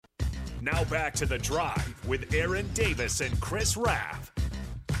Now back to The Drive with Aaron Davis and Chris Raff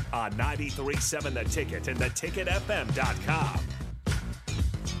on 93.7 The Ticket and theticketfm.com.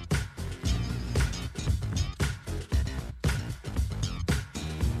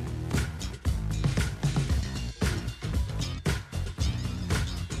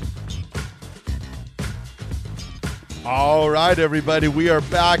 All right, everybody, we are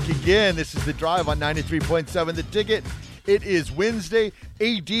back again. This is The Drive on 93.7 The Ticket. It is Wednesday.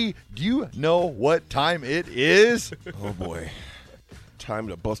 AD, do you know what time it is? Oh, boy. Time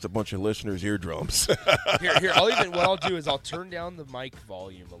to bust a bunch of listeners' eardrums. Here. What I'll do is I'll turn down the mic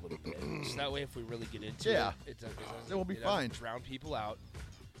volume a little bit, so that way if we really get into it will be fine. Drown people out.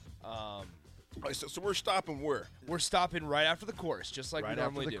 All right, so we're stopping where? We're stopping right after the chorus, just like Right we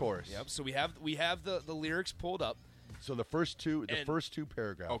normally after the do. chorus. Yep. So we have the lyrics pulled up. So the first two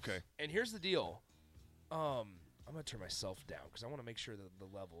paragraphs. Okay. And here's the deal. I'm gonna turn myself down because I want to make sure that the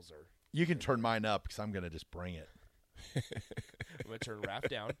levels are. You can turn mine up because I'm going to just bring it. I'm gonna turn Raph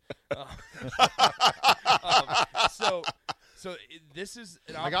down. So this is.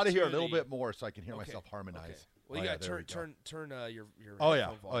 I got to hear a little bit more so I can hear myself harmonize. Okay. Well, you got to turn your. Oh yeah.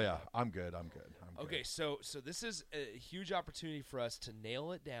 headphone Oh volume yeah. up. I'm good. Okay, so this is a huge opportunity for us to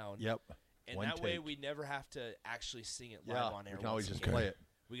nail it down. Yep. And One that way take. we never have to actually sing it live Yeah, on air. we can always once just again. play it.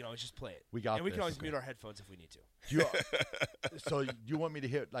 We can always just play it. We got And we this. can always Okay. mute our headphones if we need to. So you want me to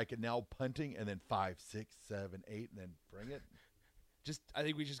hit like a now punting and then 5, 6, 7, 8 and then bring it? I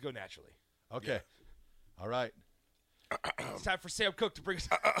think we just go naturally. Okay. All right. It's time for Sam Cooke to bring us.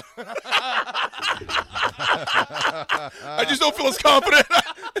 I just don't feel as confident.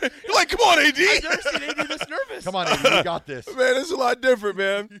 You're like, come on, AD. I've never seen AD this nervous. Come on, AD. You got this. Man, it's a lot different,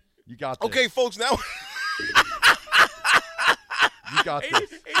 man. You got this. Okay, folks, now. You got this.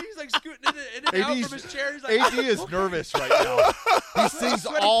 AD's like scooting in and out AD's from his chair. He's like, AD is nervous right now. He sings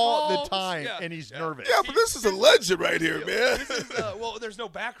Sweaty all palms. the time, Yeah. and he's nervous. Yeah, but this is a legend right here, man. This is, well, there's no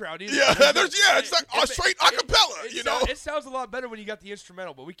background either. Yeah, it's like straight a cappella, you know? It sounds a lot better when you got the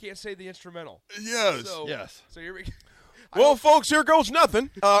instrumental, but we can't say the instrumental. Yes. So, Yes. So here we go. Well, folks, here goes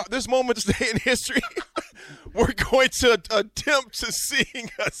nothing. This moment's day in history. We're going to attempt to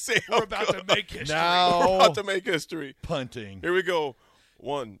sing Sam We're about Cooke. to make history. Now We're about to make history. punting. Here we go.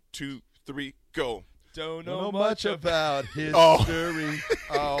 1, 2, 3, go. Don't Don't know know much about history.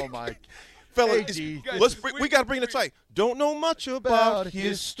 Oh my. Fella, AD. we got to bring it tight. Don't know much about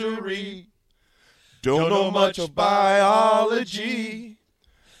history. Don't know much of biology.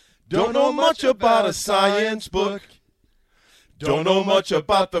 Don't know much about a science book. Don't know much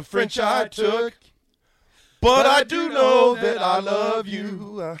about the French I took. But I do know that I love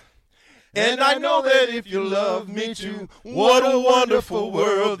you. And I know that if you love me too, what a wonderful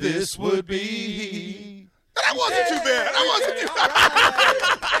world this would be. That wasn't too bad. That wasn't too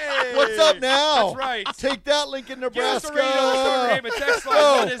bad. Hey. What's up now? That's right. Take that, Lincoln, Give us Nebraska. the radio star name and text line.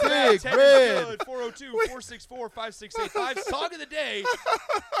 Oh, That is that. big Text red. good. 402-464-5685. Song of the day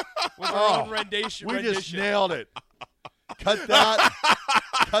was our own rendition. We just nailed it. Cut that,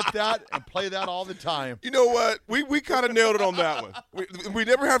 and play that all the time. You know what? We kind of nailed it on that one. We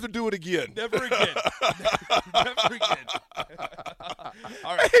never have to do it again. Never again. Never again.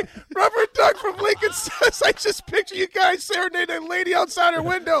 All right. Hey, Robert Doug from Lincoln says, I just picture you guys serenading a lady outside her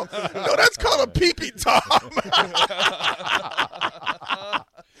window. No, that's called a peepee tom.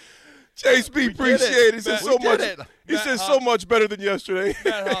 Chase B, appreciate it. He says We so did much. it. He Matt says Huff. so much better than yesterday.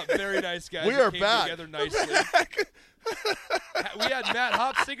 Matt Hop, very nice guys. We It are came back. Together nicely. We had Matt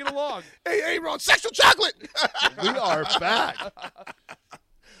Hop singing along. Hey, Ron, sexual chocolate. We are back.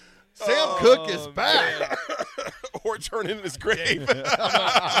 Sam Cooke is back. Or turning in his grave. I'm gonna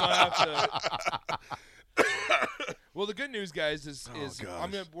have to. Well, the good news, guys, is gosh.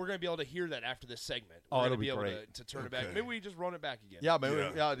 we're gonna be able to hear that after this segment. Oh, We're it'll gonna be be able great. to turn it back. Okay. Maybe we just run it back again. Yeah,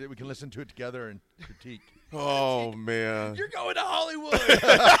 man. Yeah. We can listen to it together and critique. Oh, man. You're going to Hollywood.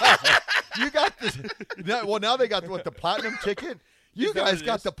 You got this. Now they got the platinum ticket. You Is that guys what it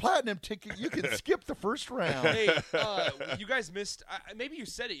got is? the platinum ticket. You can skip the first round. Hey, you guys missed. Maybe you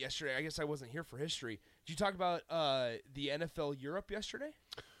said it yesterday. I guess I wasn't here for history. Did you talk about the NFL Europe yesterday?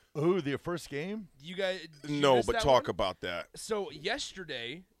 Ooh, the first game? You guys? Did you No, miss but that talk one? about that. So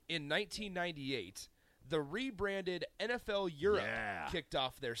yesterday in 1998, the rebranded NFL Europe Yeah. kicked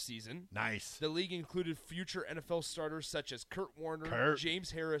off their season. Nice. The league included future NFL starters such as Kurt Warner, Kurt.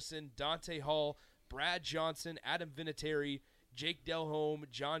 James Harrison, Dante Hall, Brad Johnson, Adam Vinatieri, Jake Delhomme,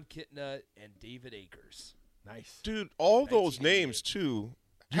 John Kitna, and David Akers. Nice. Dude, all those 1988. names, too,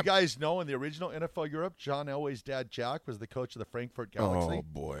 Do you guys know in the original NFL Europe, John Elway's dad, Jack, was the coach of the Frankfurt Galaxy? Oh,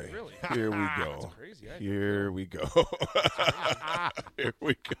 boy. Really? Here we go. That's crazy. Here we go. Here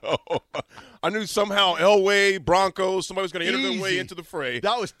we go. I knew somehow Elway, Broncos, somebody was going to enter their way Easy. into the fray.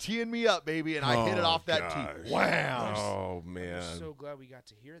 That was teeing me up, baby, and I hit it off that gosh. tee. Wow. Oh, man. I'm so glad we got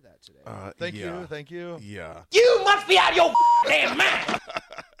to hear that today. Thank yeah. you. Thank you. Yeah. You must be out of your damn mind.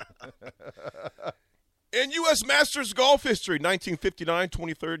 In U.S. Masters golf history, 1959,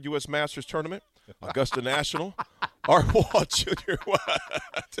 23rd U.S. Masters tournament, Augusta National, Art Wall Jr.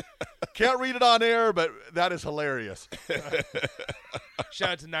 What? Can't read it on air, but that is hilarious. Shout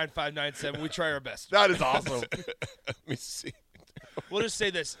out to 9597. We try our best. That is awesome. Let me see. We'll just say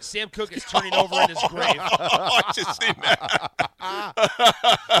this. Sam Cooke is turning over in his grave. I just seen that.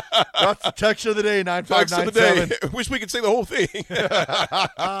 That's the text of the day, Text of the 9597. day. Wish we could say the whole thing.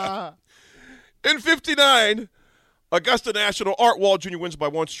 In 59, Augusta National, Art Wall Jr. wins by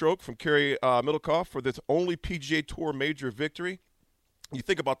 1 stroke from Kerry Middlecoff for this only PGA Tour major victory. You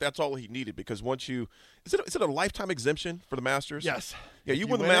think about that's all he needed because once you – is it a lifetime exemption for the Masters? Yes. Yeah, If you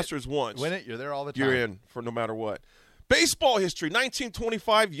win the Masters once. Win it, you're there all the time. You're in for no matter what. Baseball history,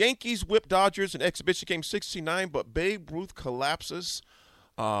 1925, Yankees whip Dodgers in exhibition game 69, but Babe Ruth collapses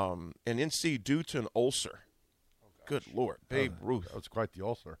in NC due to an ulcer. Good Lord, Babe Ruth. That was quite the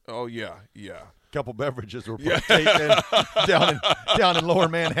ulcer. Oh, yeah. A couple beverages were partaken down in Lower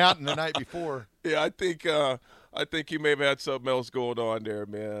Manhattan the night before. Yeah, I think he may have had something else going on there,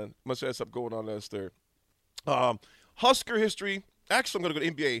 man. Must have had something going on there. Husker history. Actually, I'm going to go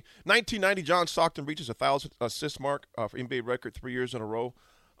to NBA. 1990, John Stockton reaches 1,000 assist mark for NBA record 3 years in a row.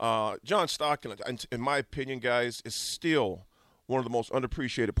 John Stockton, in my opinion, guys, is still one of the most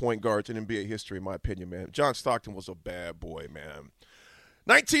underappreciated point guards in NBA history, in my opinion, man. John Stockton was a bad boy, man.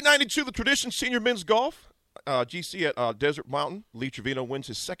 1992, the Tradition Senior Men's Golf. GC at Desert Mountain. Lee Trevino wins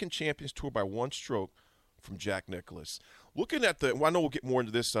his second Champions Tour by 1 stroke from Jack Nicklaus. Looking at I know we'll get more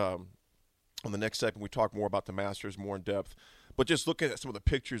into this on the next segment. We talk more about the Masters more in depth. But just looking at some of the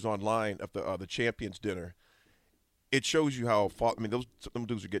pictures online of the Champions Dinner, it shows you how them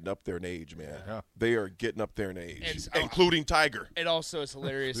dudes are getting up there in age, man. Yeah. They are getting up there in age, And, including Tiger. It also is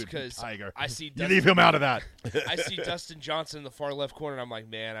hilarious because Tiger. I see You leave him out of that. I see Dustin Johnson in the far left corner, and I'm like,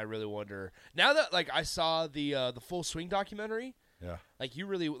 man, I really wonder. Now that I saw the Full Swing documentary, Yeah. you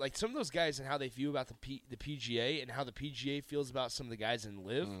really some of those guys and how they view about the PGA and how the PGA feels about some of the guys in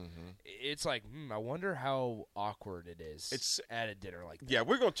LIV. It's like, I wonder how awkward it is. It's at a dinner like that. Yeah,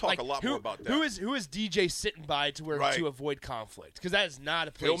 we're going to talk a lot more about that. Who is DJ sitting by to avoid conflict? Because that is not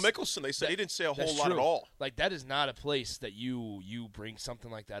a place. Phil Mickelson, they said he didn't say a whole That's lot true. at all. That is not a place that you bring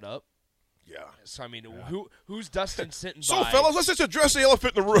something like that up. Yeah. So I mean, who's Dustin sitting So, by? fellas, let's just address the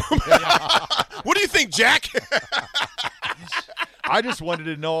elephant in the room. What do you think, Jack? I just wanted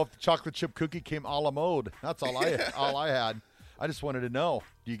to know if the chocolate chip cookie came a la mode. That's all I had. I just wanted to know,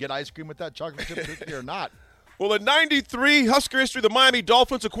 do you get ice cream with that chocolate chip cookie or not? Well, in 93, Husker history, the Miami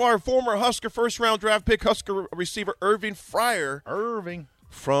Dolphins acquired former Husker first-round draft pick Husker receiver Irving Fryer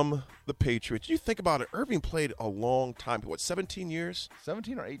from the Patriots. You think about it, Irving played a long time. 17 years?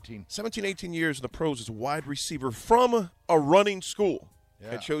 17 or 18? 17, 18 years in the pros as a wide receiver from a running school.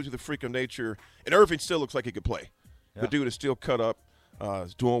 Yeah. It shows you the freak of nature. And Irving still looks like he could play. Yeah. The dude is still cut up.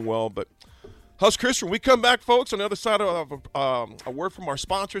 Is doing well. But Husker history, when we come back, folks, on the other side of a word from our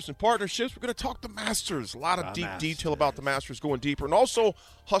sponsors and partnerships, we're going to talk the Masters. A lot of deep detail about the Masters going deeper. And also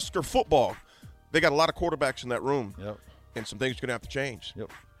Husker football. They got a lot of quarterbacks in that room. Yep. And some things are going to have to change.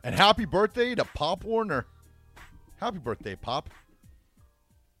 Yep. And happy birthday to Pop Warner. Happy birthday, Pop.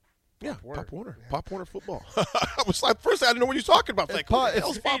 Yeah, Pop Warner. Yeah. Pop Warner football. I was like, first I didn't know what you were talking about. It's like, who the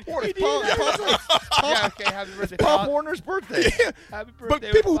hell's Pop Warner? Yeah, okay, happy birthday, Pop Warner's birthday. Yeah. Happy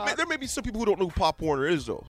birthday, but there may be some people who don't know who Pop Warner is, though.